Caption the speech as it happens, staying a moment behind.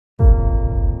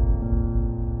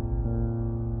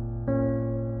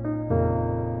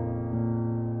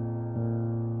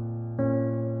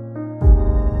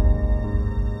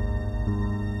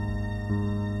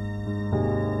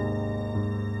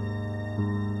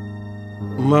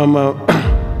Mama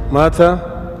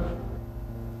Martha,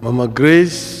 Mama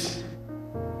Grace,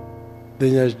 the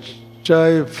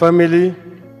Nyachae family,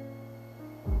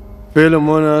 fellow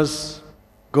mourners,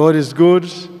 God is good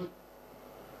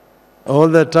all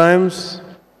the times.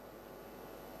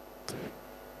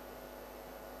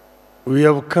 We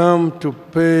have come to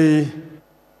pay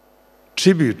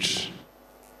tribute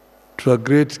to a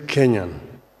great Kenyan.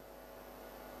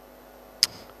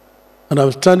 And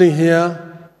I'm standing here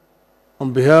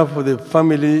on behalf of the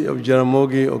family of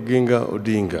Jaramogi Oginga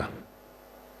Odinga.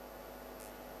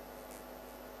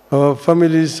 Our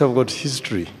families have got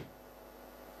history.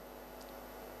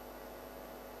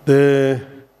 The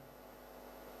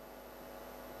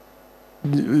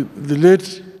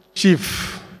late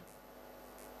chief,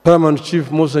 Paramount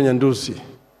Chief Musa Nyandusi,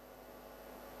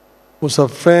 was a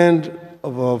friend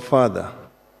of our father.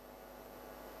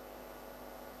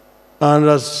 And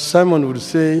as Simon would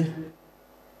say,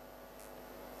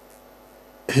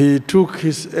 he took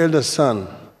his elder son,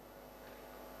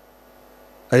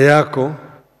 Ayako,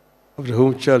 after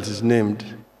whom child is named,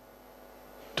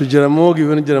 to Jaramogi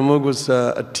when Jaramogi was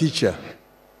a teacher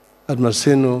at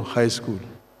Maseno High School,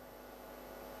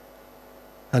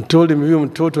 and told him, huyu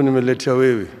mtoto nimeletea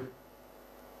wewe.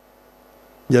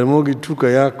 Jaramogi took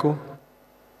Ayako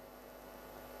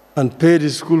and paid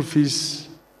his school fees,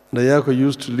 and Ayako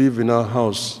used to live in our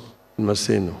house in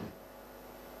Maseno.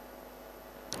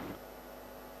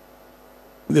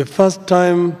 The first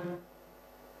time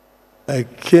I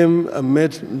came and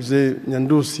met Mzee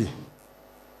Nyandusi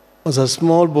was a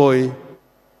small boy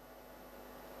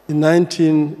in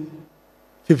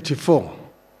 1954,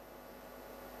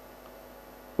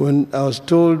 when I was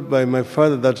told by my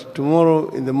father that tomorrow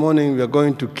in the morning we are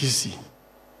going to Kisii.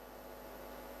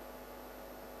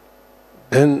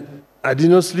 And I did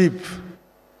not sleep.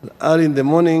 Early in the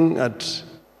morning at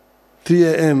 3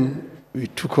 a.m. we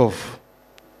took off.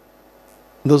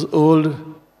 Those old,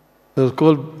 they were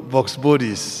called box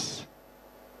bodies.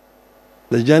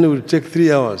 The journey would take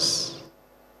 3 hours,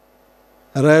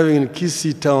 arriving in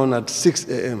Kisii town at 6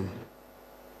 a.m.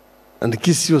 And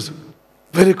Kisii was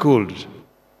very cold. So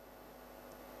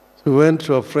we went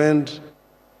to a friend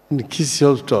in the Kisii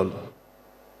hospital,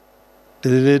 the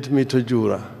late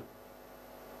Mitojura,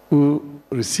 who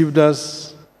received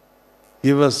us,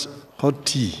 gave us hot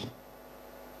tea,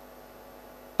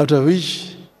 after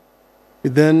which we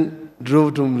then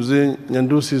drove to Mzee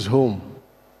Nyandusi's home.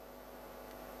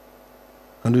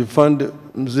 And we found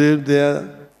Mzee there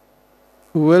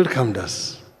who welcomed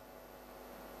us.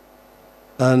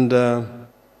 And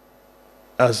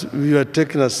as we were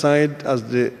taken aside, as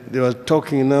they were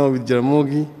talking now with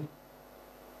Jaramogi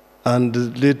and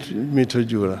the late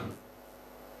Mitojura.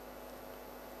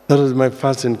 That was my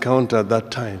first encounter at that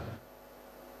time.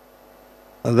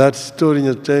 And that story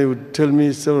Nyachae would tell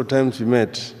me several times we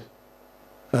met.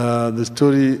 The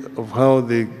story of how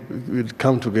they would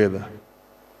come together.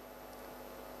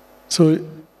 So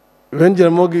when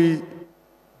Jaramogi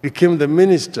became the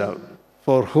Minister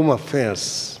for Home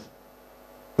Affairs,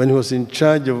 when he was in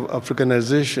charge of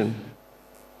Africanization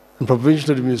and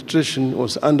provincial administration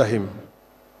was under him,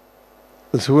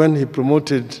 that's when he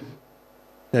promoted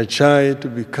Nyachae to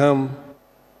become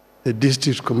the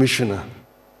district commissioner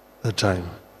at the time.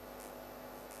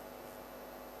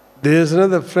 There's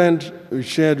another friend we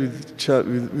shared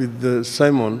with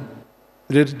Simon,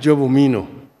 late Job Omino.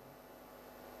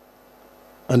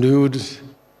 And we would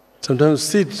sometimes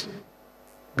sit,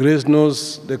 Grace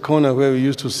knows the corner where we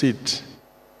used to sit,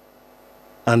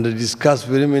 and discuss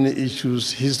very many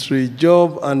issues, history.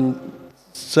 Job and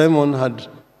Simon had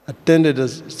attended the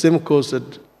same course at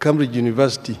Cambridge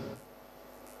University,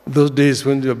 those days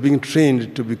when they were being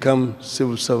trained to become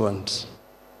civil servants.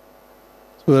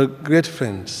 We were great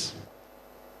friends.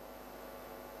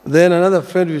 Then another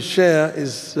friend we share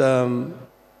is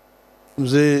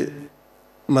Mzee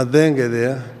Madenge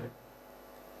there,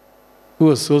 who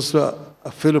was also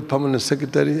a fellow permanent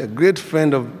secretary, a great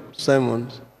friend of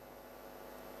Simon's.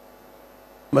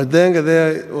 Madenge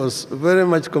there was very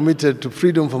much committed to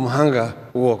freedom from hunger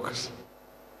walks.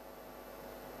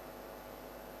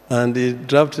 And he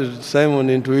drafted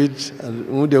Simon into it, and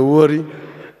Mudia Wari.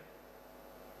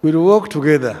 We'd walk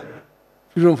together,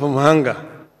 freedom from hunger.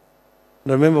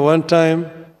 And I remember one time,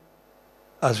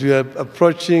 as we were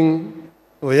approaching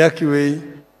Wayaki Way,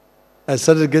 I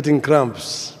started getting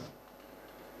cramps.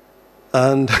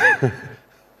 And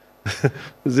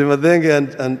Zimadenge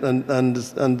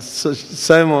and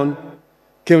Simon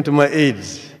came to my aid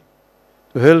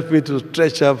to help me to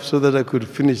stretch up so that I could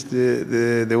finish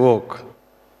the walk.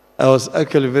 I was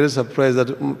actually very surprised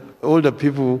that older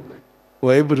people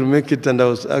were able to make it, and I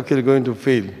was actually going to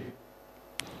fail.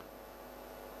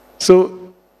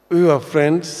 So we were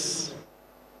friends.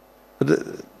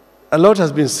 A lot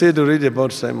has been said already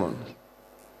about Simon.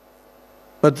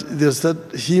 But there's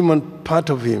that human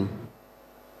part of him.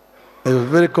 He was a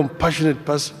very compassionate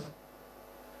person.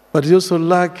 But he also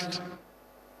lacked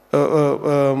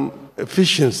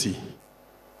efficiency,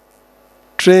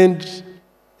 trained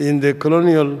in the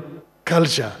colonial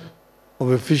culture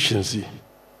of efficiency.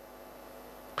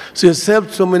 So he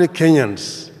helped so many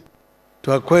Kenyans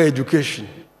to acquire education.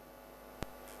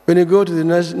 When you go to the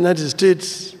United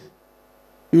States,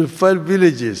 you'll find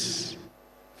villages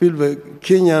filled by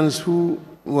Kenyans who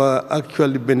were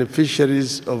actually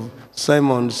beneficiaries of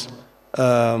Simon's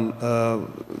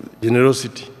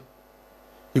generosity.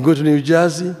 You go to New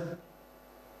Jersey,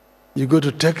 you go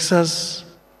to Texas,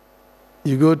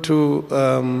 you go to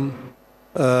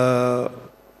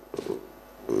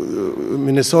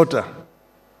Minnesota,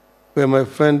 where my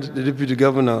friend, the deputy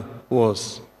governor,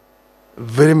 was.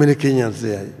 Very many Kenyans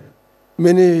there.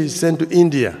 Many he sent to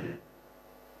India,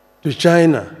 to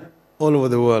China, all over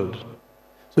the world.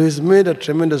 So he's made a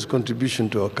tremendous contribution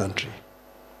to our country.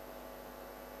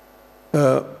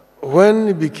 When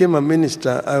he became a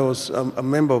minister, I was a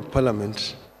member of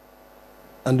parliament,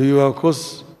 and we were, of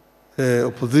course,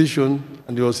 opposition,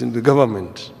 and he was in the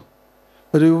government.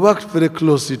 But we worked very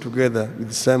closely together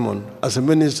with Simon as a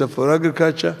minister for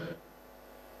agriculture,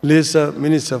 later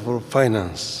minister for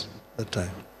finance at the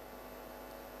time.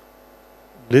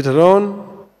 Later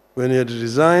on, when he had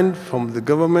resigned from the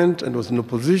government and was in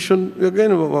opposition, we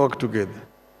again worked together.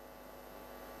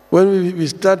 When we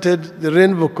started the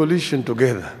Rainbow Coalition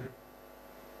together,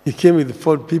 he came with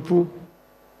 4 people,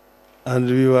 and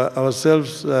we were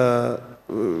ourselves,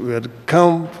 we had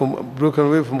come from, broken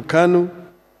away from Kanu,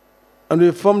 and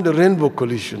we formed the Rainbow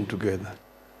Coalition together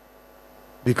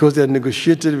because they had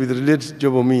negotiated with the late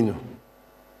Jobo Mino.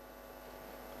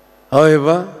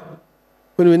 However,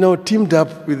 when we now teamed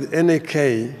up with NAK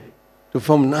to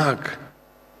form NAC,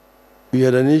 we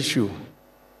had an issue.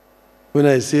 When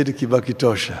I said Kibaki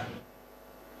Tosha,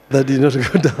 that did not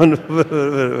go down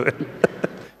very well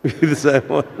with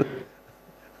Simon.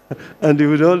 And he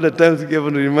would all the time keep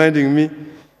on reminding me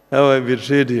how I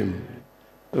betrayed him.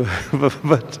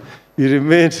 But we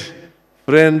remained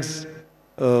friends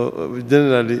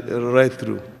generally right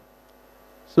through.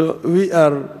 So we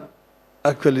are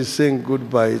actually saying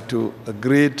goodbye to a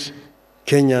great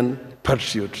Kenyan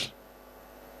patriot,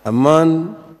 a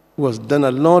man who has done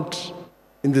a lot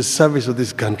in the service of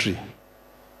this country.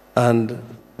 And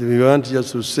we want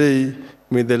just to say,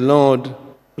 may the Lord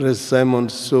rest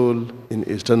Simon's soul in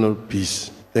eternal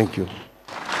peace. Thank you.